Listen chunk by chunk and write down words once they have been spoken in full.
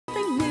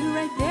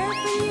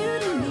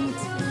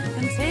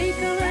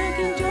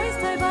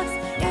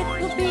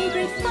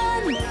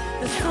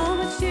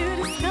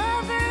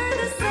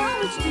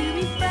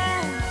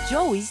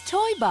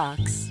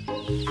box.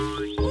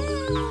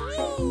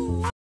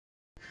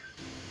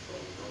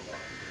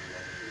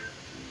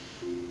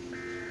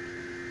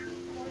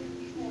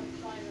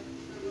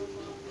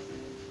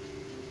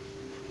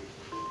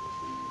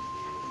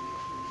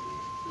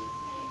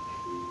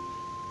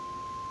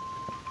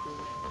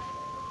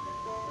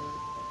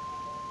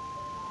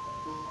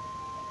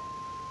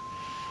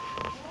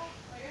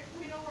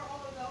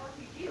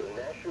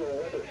 National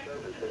Weather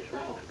Service's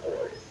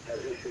report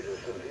has issued a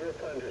severe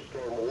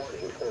thunderstorm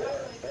warning for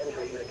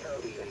Angelina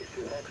County,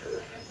 eastern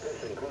Texas. This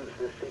includes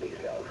the cities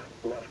of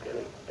Lufkin,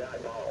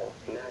 Diboll,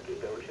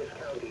 Nacogdoches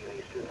County,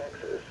 eastern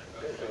Texas.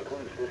 This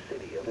includes the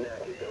city of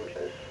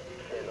Nacogdoches,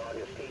 San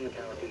Augustine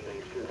County,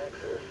 eastern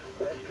Texas,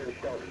 western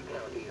Shelby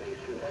County,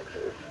 eastern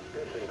Texas.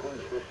 This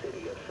includes the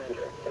city of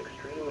Center,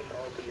 extreme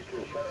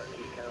southeastern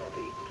Cherokee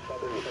County,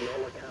 southern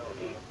Panola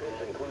County. This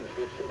includes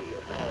the city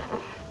of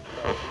Carthage,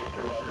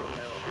 southeastern Upper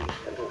County,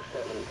 until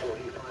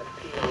 7:45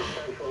 p.m.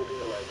 Central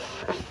Daylight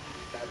Time.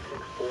 At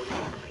 6:40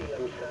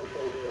 p.m.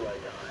 Central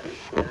Daylight Time,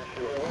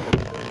 National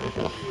Weather Service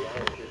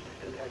meteorologists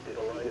detected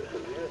a line of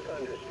severe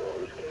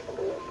thunderstorms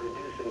capable of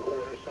producing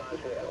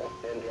quarter-size hail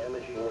and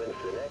damaging winds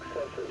in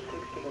excess of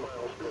 60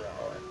 miles per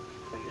hour.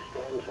 These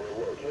storms were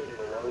located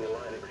along the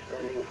line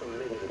extending from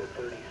Minden to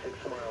 36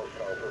 miles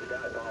south of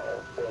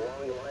Diboll, or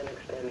along the line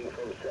extending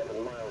from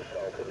 7 miles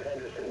south of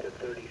Henderson to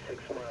 36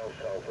 miles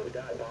south of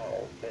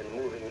Diboll, and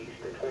moving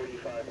east at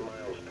 45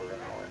 miles per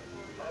hour.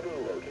 Other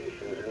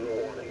locations in the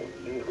warning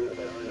include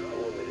but are not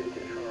limited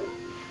to Trump.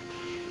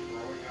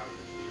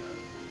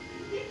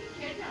 He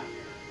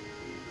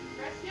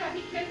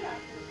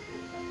kidnapped her.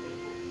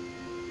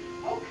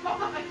 Oh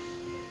gosh!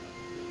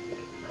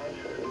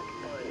 Hudson,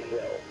 Pine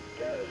Hill,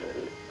 Garrison,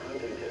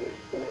 Huntington,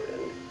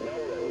 Warden,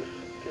 Melrose,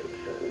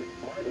 Gibson,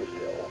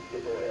 Martinsville,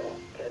 DeBoyle,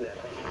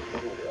 Kenneth,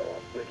 Newville,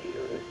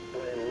 McKeown,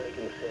 Glen Lake,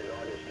 and San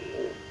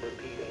Augustine.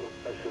 Repeating,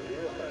 a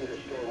severe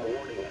thunderstorm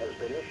warning has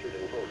been issued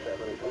until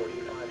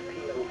 7:45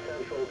 p.m.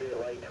 Central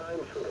Daylight Time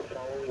for the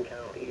following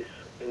counties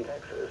in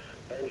Texas: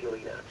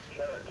 Angelina,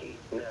 Cherokee,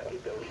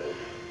 Nacogdoches,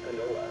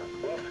 Panola,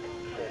 Rusk,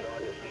 San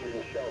Augustine,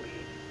 and Shelby.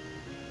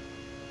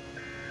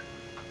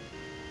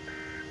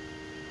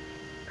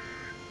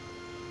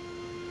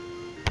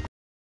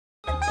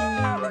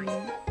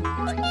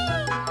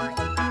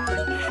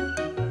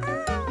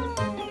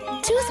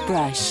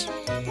 Toothbrush.